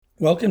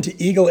Welcome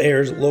to Eagle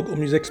Air's Local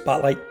Music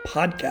Spotlight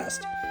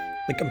podcast,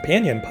 the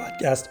companion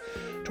podcast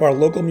to our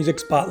Local Music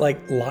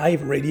Spotlight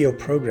live radio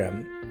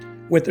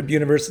program. Winthrop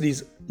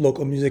University's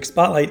Local Music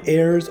Spotlight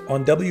airs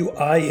on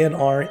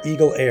WINR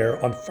Eagle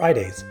Air on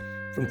Fridays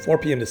from 4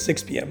 p.m. to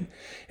 6 p.m.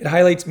 It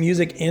highlights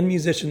music and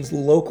musicians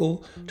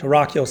local to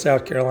Rock Hill,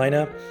 South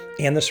Carolina,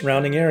 and the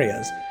surrounding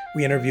areas.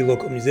 We interview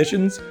local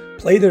musicians,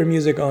 play their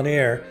music on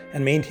air,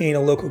 and maintain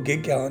a local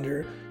gig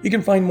calendar. You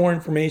can find more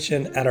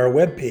information at our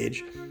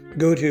webpage.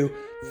 Go to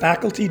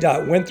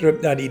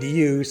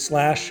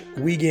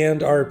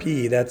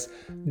faculty.winthrop.edu/WIEGANDRP, that's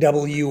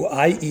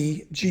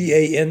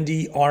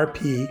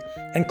WIEGANDRP,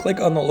 and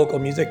click on the Local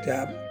Music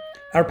tab.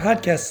 Our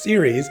podcast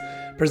series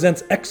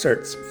presents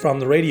excerpts from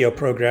the radio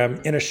program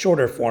in a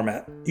shorter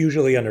format,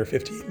 usually under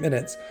 15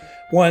 minutes,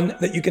 one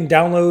that you can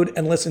download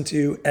and listen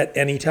to at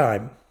any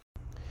time.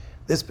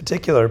 This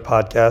particular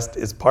podcast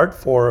is part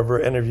 4 of our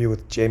interview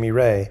with Jamie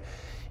Ray.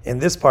 In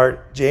this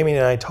part, Jamie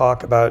and I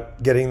talk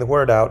about getting the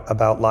word out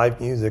about live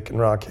music in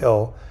Rock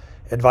Hill,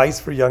 advice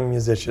for young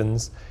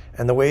musicians,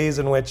 and the ways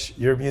in which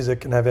your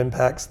music can have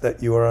impacts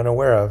that you are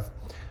unaware of.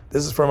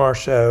 This is from our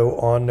show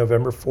on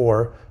November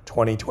 4,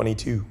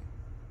 2022.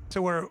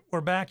 So we're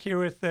back here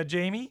with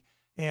Jamie,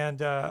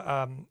 and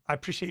I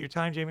appreciate your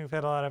time, Jamie. We've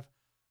had a lot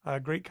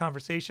of great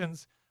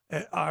conversations.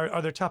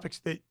 Are there topics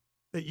that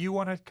you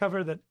want to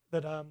cover that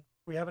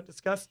we haven't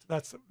discussed?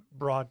 That's a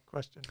broad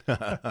question.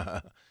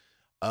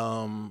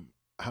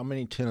 How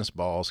many tennis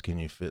balls can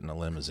you fit in a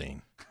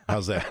limousine?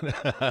 How's that?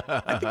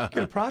 I think you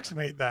could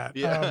approximate that.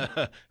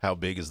 Yeah. How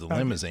big is the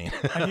limousine?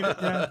 I need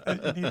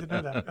to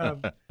know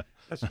that.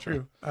 That's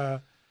true.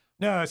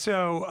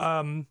 So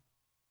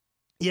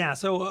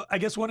I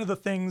guess one of the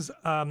things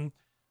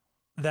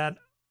that,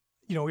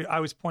 I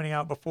was pointing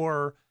out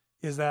before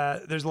is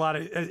that there's a lot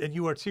of, and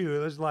you are too,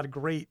 there's a lot of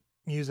great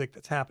music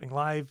that's happening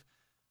live.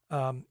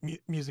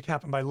 Music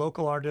happened by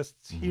local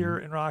artists here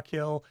in Rock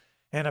Hill.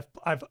 And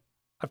I've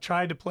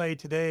tried to play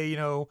today,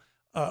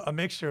 a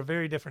mixture of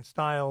very different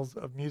styles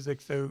of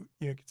music. So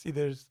you can see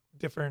there's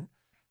different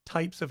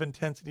types of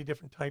intensity,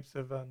 different types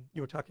of,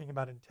 you were talking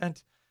about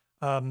intent.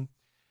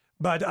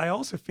 But I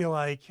also feel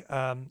like you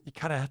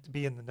kind of have to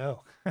be in the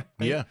know. Right?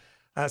 Yeah.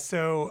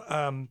 So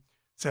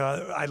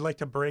I'd like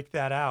to break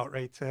that out,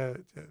 right?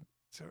 To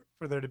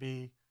for there to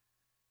be,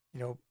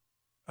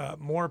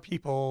 more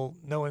people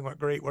knowing what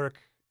great work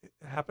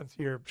happens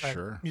here.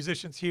 Sure.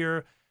 Musicians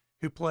here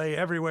who play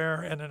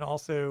everywhere, and then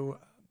also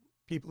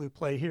people who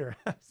play here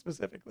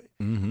specifically.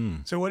 Mm-hmm.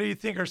 So what do you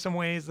think are some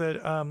ways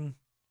that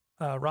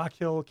Rock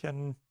Hill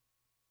can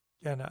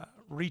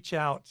reach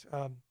out?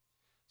 So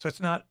it's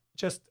not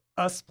just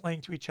us playing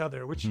to each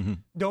other, which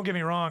don't get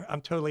me wrong, I'm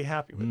totally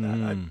happy with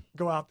that. I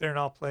go out there and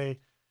I'll play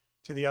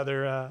to the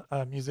other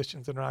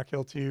musicians in Rock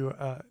Hill too,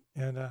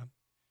 and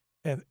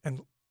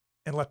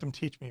let them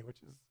teach me, which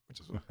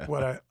is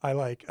what I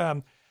like.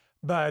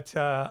 But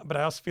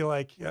I also feel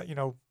like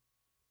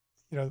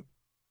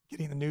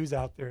getting the news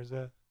out there is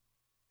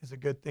a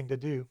good thing to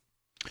do.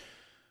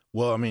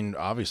 Well, I mean,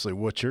 obviously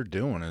what you're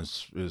doing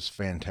is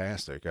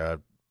fantastic. I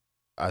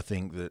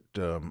think that,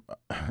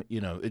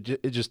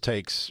 it just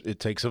takes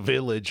a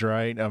village,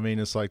 right? I mean,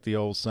 it's like the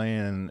old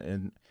saying,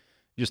 and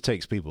it just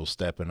takes people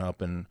stepping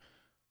up and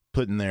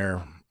putting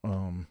their,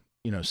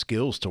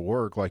 skills to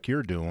work like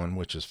you're doing,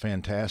 which is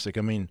fantastic.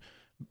 I mean,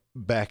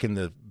 back in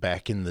the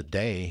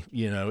day,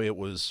 it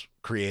was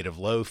creative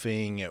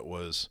loafing. It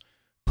was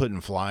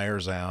putting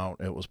flyers out.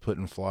 It was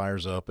putting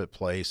flyers up at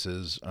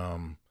places,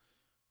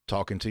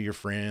 talking to your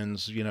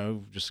friends,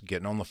 just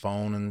getting on the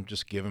phone and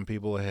just giving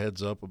people a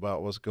heads up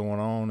about what's going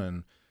on.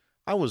 And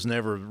I was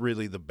never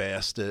really the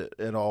best at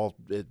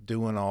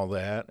doing all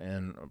that,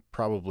 and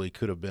probably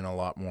could have been a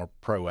lot more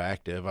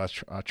proactive.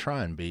 I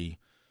try and be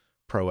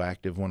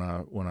proactive when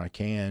I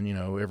can.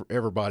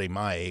 Everybody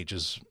my age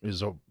is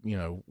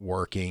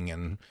working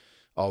and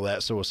all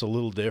that, so it's a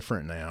little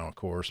different now, of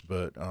course.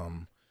 But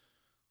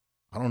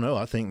I don't know.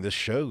 I think this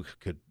show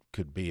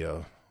could be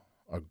a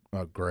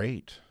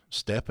great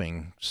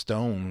stepping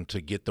stone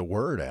to get the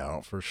word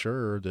out, for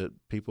sure, that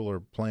people are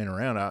playing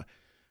around.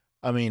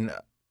 I mean,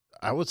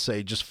 I would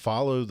say just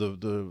follow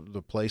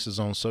the places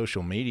on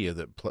social media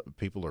that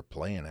people are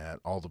playing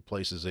at, all the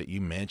places that you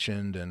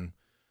mentioned, and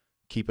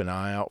keep an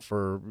eye out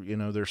for,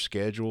 their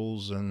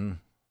schedules and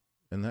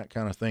that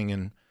kind of thing,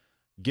 and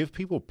give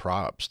people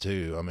props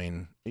too. I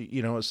mean,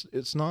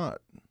 it's not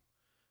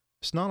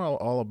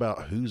all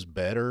about who's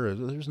better.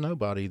 There's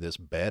nobody that's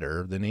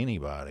better than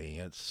anybody.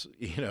 It's,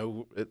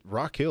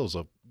 Rock Hill's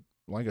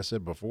like I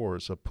said before,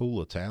 it's a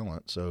pool of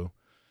talent. So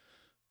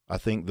I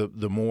think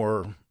the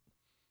more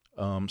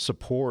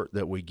support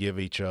that we give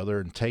each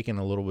other, and taking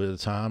a little bit of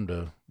time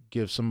to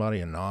give somebody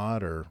a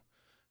nod or,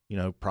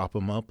 prop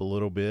them up a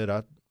little bit,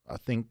 I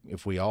think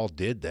if we all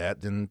did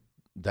that, then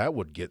that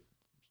would get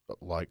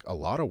like a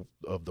lot of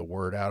the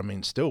word out. I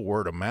mean, still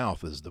word of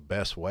mouth is the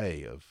best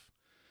way of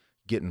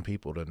getting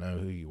people to know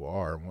who you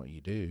are and what you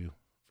do,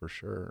 for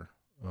sure.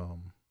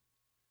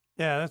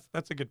 Yeah,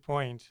 that's a good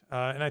point.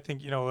 And I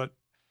think, what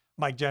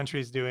Mike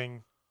Gentry's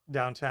doing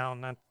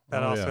downtown,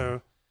 that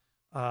also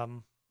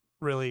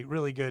Really,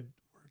 really good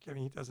work. I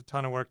mean, he does a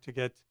ton of work to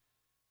get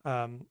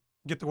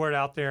the word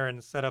out there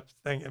and set up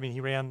thing. I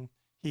mean,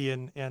 he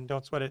and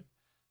Don't Sweat It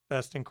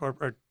Fest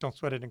or Don't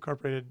Sweat It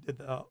Incorporated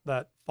did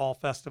that fall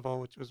festival,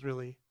 which was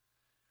really,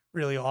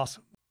 really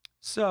awesome.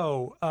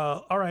 So,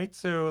 all right.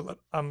 So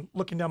I'm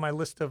looking down my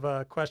list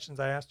of questions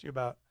I asked you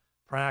about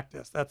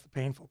practice. That's the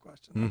painful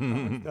question.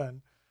 Now it's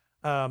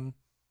done.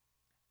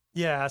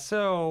 Yeah.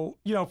 So,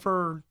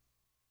 for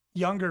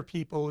younger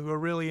people who are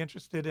really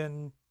interested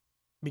in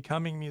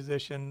becoming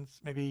musicians,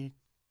 maybe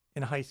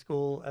in high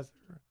school as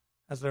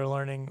they're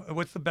learning,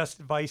 what's the best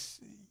advice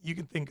you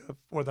can think of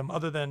for them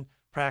other than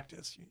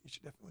practice? You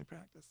should definitely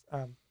practice.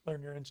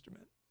 Learn your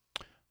instrument.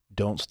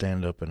 Don't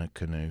stand up in a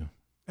canoe.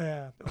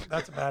 Yeah,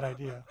 that's a bad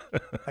idea.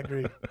 I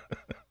agree.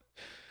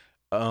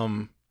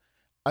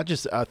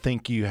 I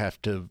think you have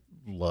to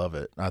love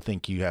it. I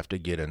think you have to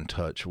get in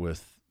touch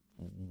with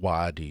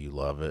why do you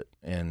love it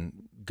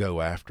and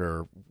go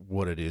after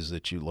what it is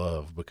that you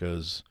love,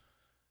 because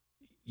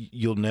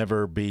you'll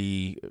never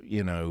be,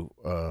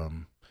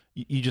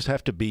 you just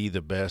have to be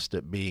the best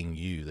at being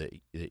you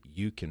that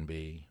you can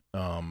be.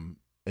 And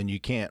you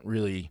can't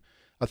really,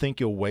 I think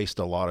you'll waste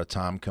a lot of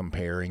time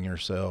comparing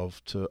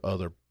yourself to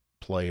other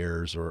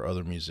players or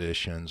other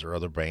musicians or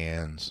other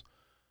bands.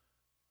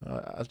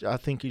 I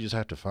think you just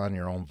have to find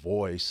your own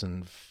voice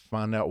and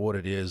find out what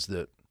it is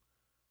that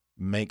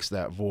makes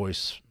that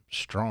voice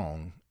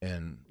strong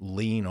and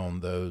lean on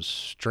those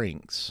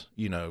strengths,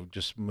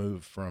 just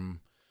move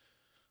from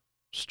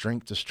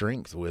strength to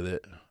strength with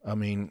it. I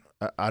mean,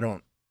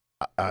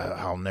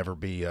 I'll never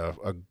be a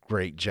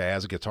great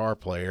jazz guitar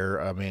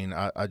player. I mean,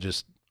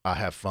 I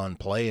have fun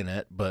playing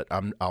it, but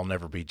I'll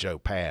never be Joe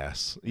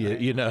Pass,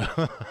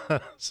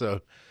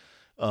 So,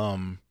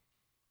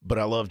 but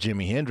I love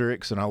Jimi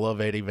Hendrix and I love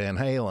Eddie Van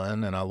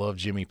Halen and I love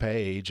Jimmy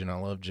Page and I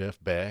love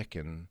Jeff Beck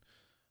and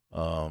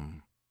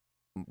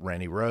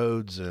Randy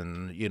Rhoads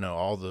and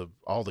all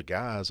the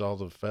guys, all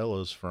the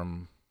fellas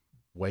from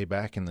way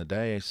back in the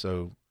day.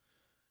 So,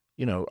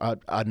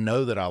 I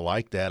know that I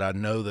like that. I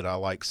know that I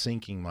like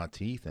sinking my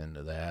teeth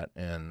into that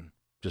and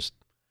just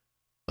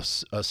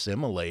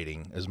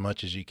assimilating as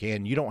much as you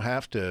can. You don't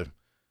have to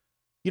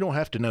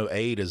know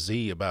A to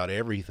Z about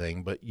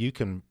everything, but you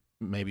can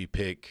maybe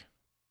pick,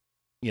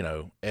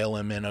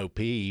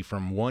 LMNOP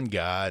from one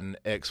guy and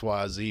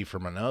XYZ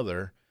from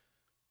another.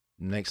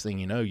 Next thing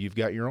you know, you've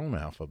got your own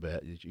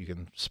alphabet that you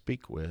can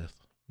speak with,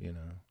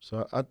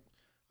 So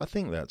I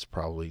think that's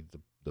probably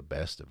the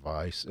best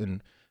advice.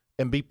 And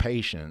be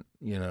patient,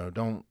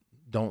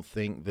 don't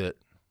think that,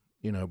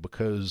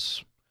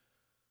 because,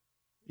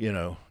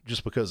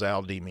 just because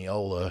Al Di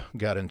Meola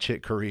got in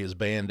Chick Corea's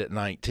band at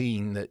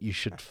 19 that you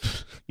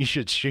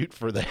should shoot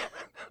for that.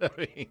 I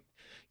mean,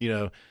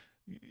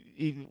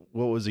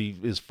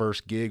 his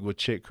first gig with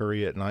Chick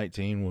Corea at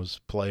 19 was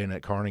playing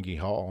at Carnegie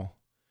Hall,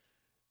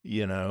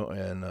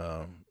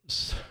 and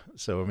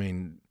so I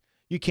mean,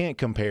 you can't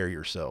compare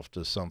yourself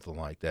to something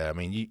like that. I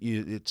mean,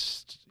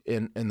 it's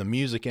and the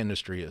music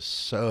industry is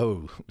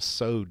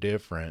so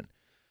different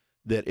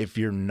that if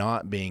you're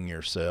not being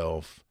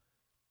yourself,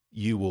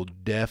 you will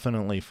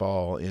definitely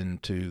fall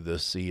into the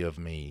sea of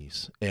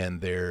me's.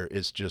 And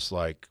it's just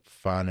like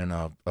finding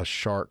a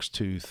shark's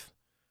tooth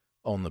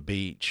on the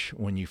beach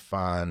when you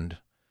find,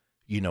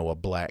 a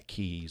Black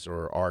Keys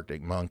or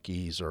Arctic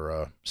Monkeys or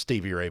a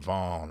Stevie Ray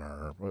Vaughan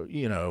or,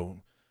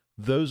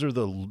 those are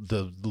the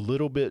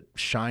little bit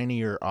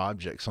shinier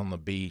objects on the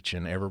beach,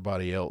 and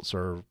everybody else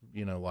are,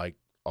 like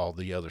all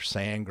the other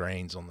sand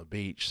grains on the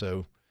beach.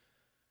 So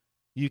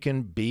you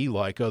can be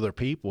like other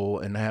people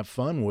and have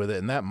fun with it,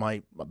 and that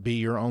might be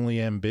your only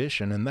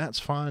ambition, and that's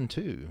fine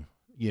too.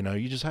 You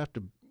just have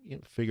to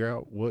figure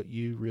out what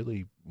you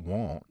really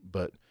want,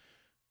 but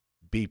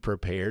be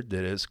prepared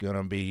that it's going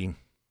to be,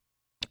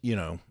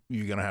 you're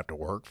going to have to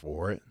work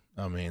for it.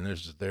 I mean,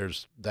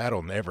 there's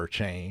that'll never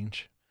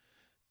change.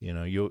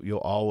 You'll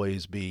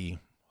always be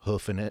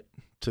hoofing it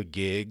to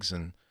gigs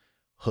and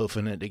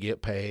hoofing it to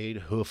get paid,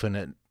 hoofing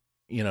it,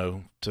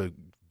 to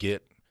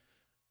get,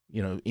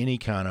 any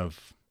kind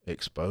of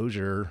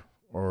exposure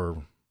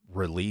or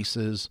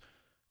releases.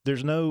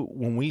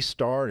 When we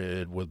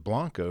started with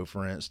Blanco,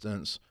 for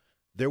instance,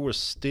 there was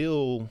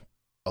still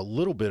a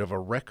little bit of a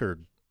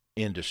record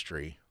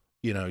industry.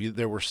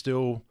 There were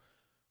still,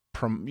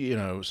 from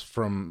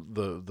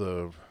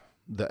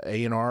the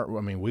A&R,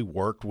 I mean, we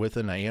worked with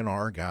an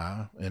A&R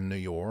guy in New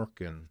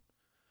York, and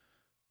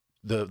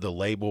the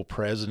label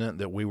president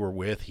that we were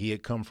with, he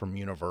had come from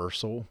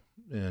Universal.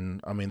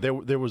 And I mean,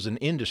 there was an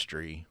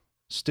industry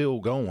still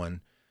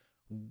going.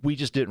 We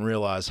just didn't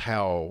realize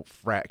how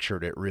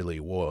fractured it really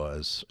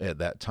was at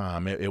that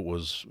time. It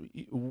was,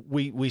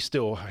 we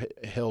still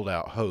held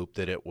out hope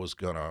that it was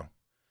gonna,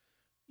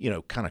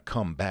 kind of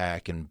come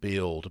back and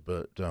build.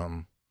 But,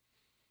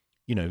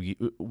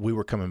 we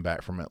were coming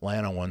back from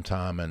Atlanta one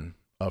time, and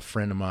a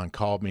friend of mine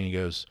called me and he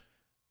goes,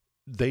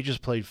 they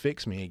just played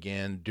Fix Me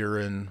Again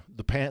during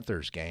the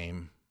Panthers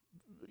game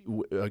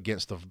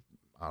against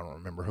I don't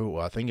remember who.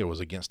 I think it was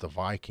against the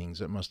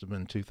Vikings. It must have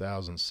been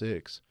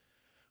 2006.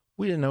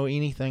 we didn't know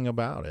anything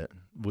about it.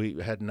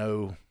 We had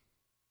no.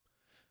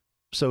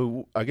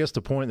 So I guess the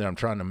point that I'm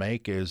trying to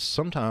make is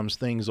sometimes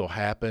things will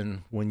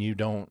happen when you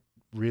don't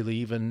really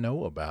even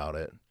know about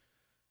it.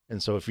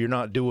 And so if you're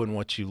not doing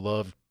what you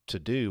love to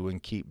do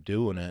and keep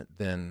doing it,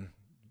 then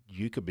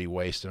you could be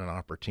wasting an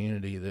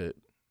opportunity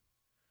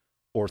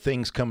or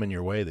things coming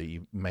your way that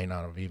you may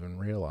not have even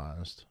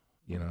realized,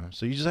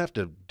 So you just have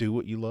to do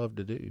what you love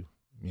to do,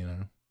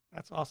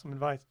 That's awesome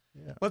advice.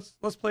 Yeah. Let's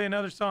play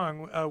another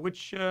song.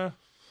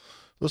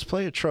 Let's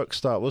play a truck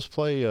stop. Let's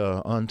play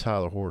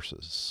Untie the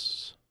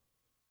Horses.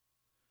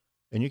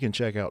 And you can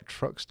check out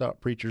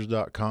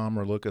truckstoppreachers.com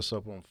or look us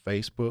up on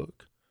Facebook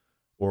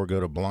or go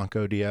to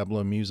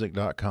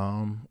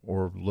blancodiablomusic.com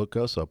or look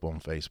us up on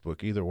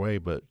Facebook. Either way,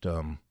 but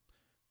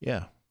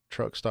yeah,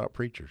 Truck Stop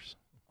Preachers.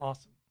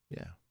 Awesome.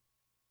 Yeah.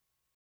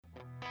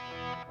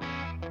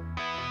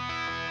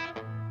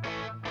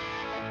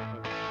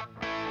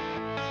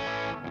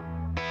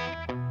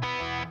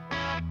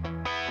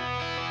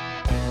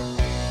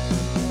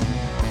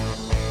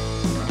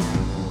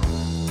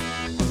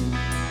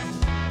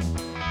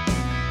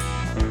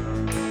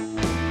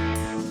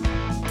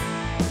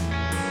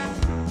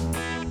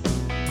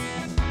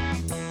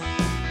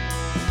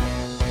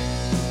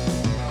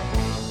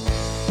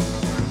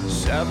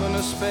 Seven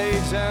of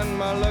spades and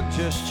my luck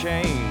just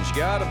changed.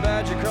 Got a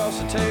badge across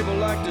the table,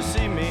 like to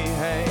see me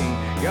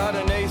hang. Got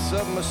an ace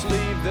up my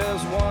sleeve,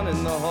 there's one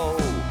in the hole.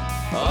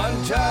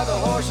 Untie the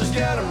horses,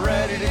 get 'em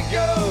ready to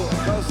go.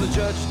 Cause the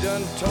judge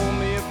done told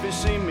me if he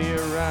see me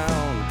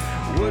around,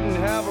 wouldn't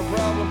have a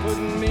problem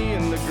putting me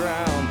in the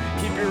ground.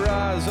 Keep your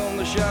eyes on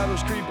the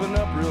shadows creeping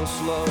up real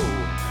slow.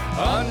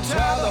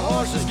 Untie the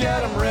horses,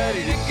 get 'em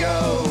ready to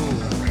go.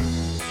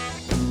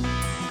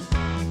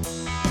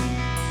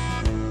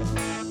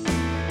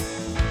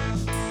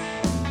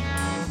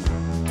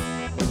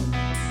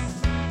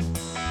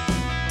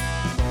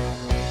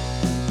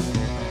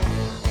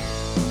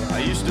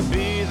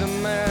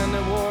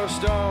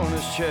 On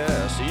his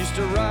chest, I used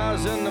to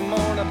rise in the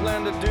morning, I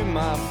plan to do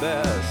my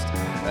best.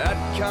 That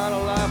kind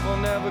of life will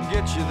never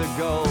get you the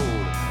gold.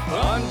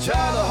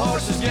 Untie the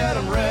horses, get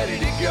 'em ready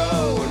to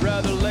go. I'd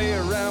rather lay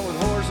around with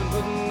horse than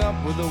putting up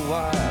with a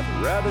wife.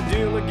 I'd rather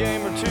deal a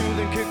game or two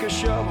than kick a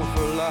shovel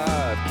for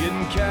life.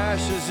 Getting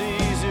cash is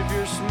easy if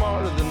you're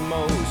smarter than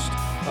most.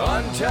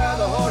 Untie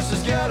the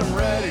horses, get 'em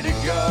ready to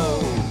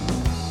go.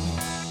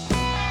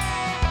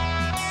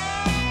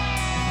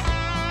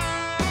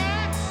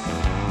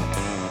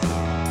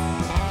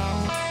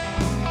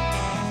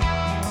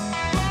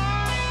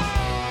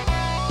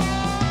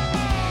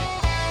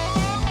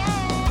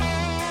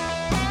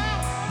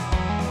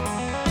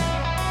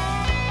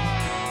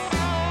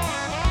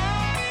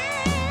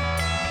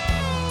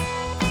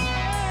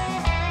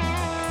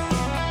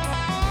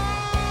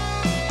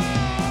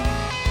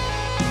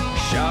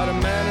 Shot a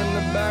man in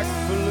the back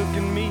for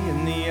looking me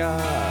in the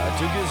eye.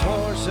 Took his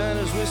horse and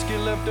his whiskey,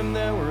 left him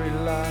there where he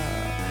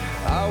lied.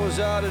 I was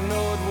out to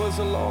know it was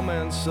a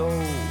lawman's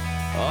soul.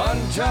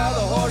 Untie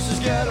the horses,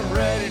 get 'em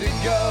ready to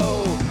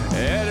go.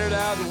 Headed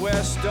out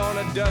west on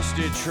a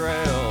dusty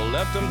trail.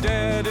 Left them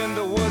dead in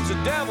the woods, the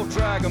devil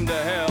drag 'em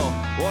to hell.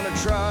 Wanna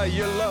try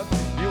your luck,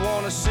 you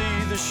wanna see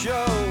the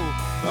show.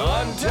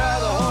 Untie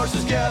the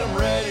horses, get 'em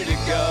ready to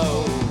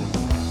go.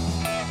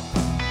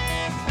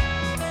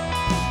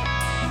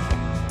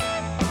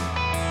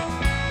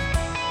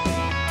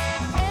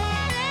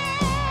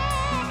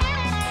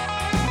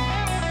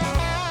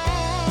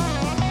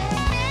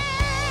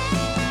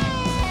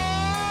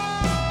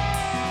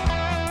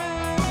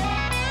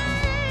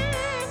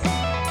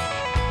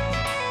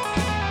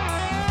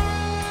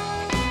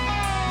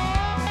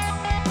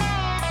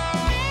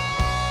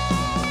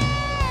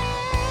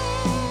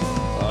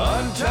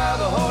 Untie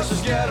the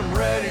horses, get 'em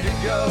ready to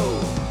go.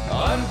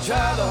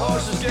 Untie the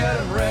horses, get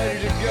 'em ready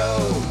to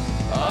go.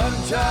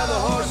 Untie the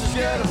horses,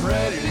 get 'em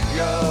ready to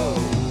go.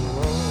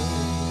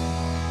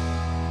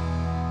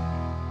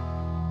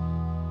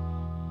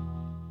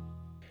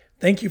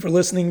 Thank you for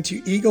listening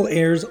to Eagle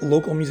Air's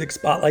Local Music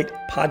Spotlight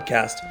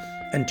podcast,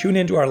 and tune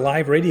into our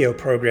live radio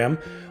program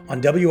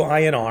on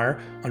WINR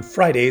on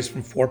Fridays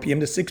from 4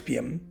 p.m. to 6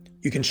 p.m.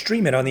 You can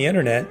stream it on the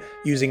internet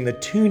using the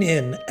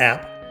TuneIn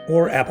app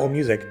or Apple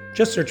Music.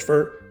 Just search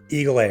for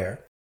Eagle Air.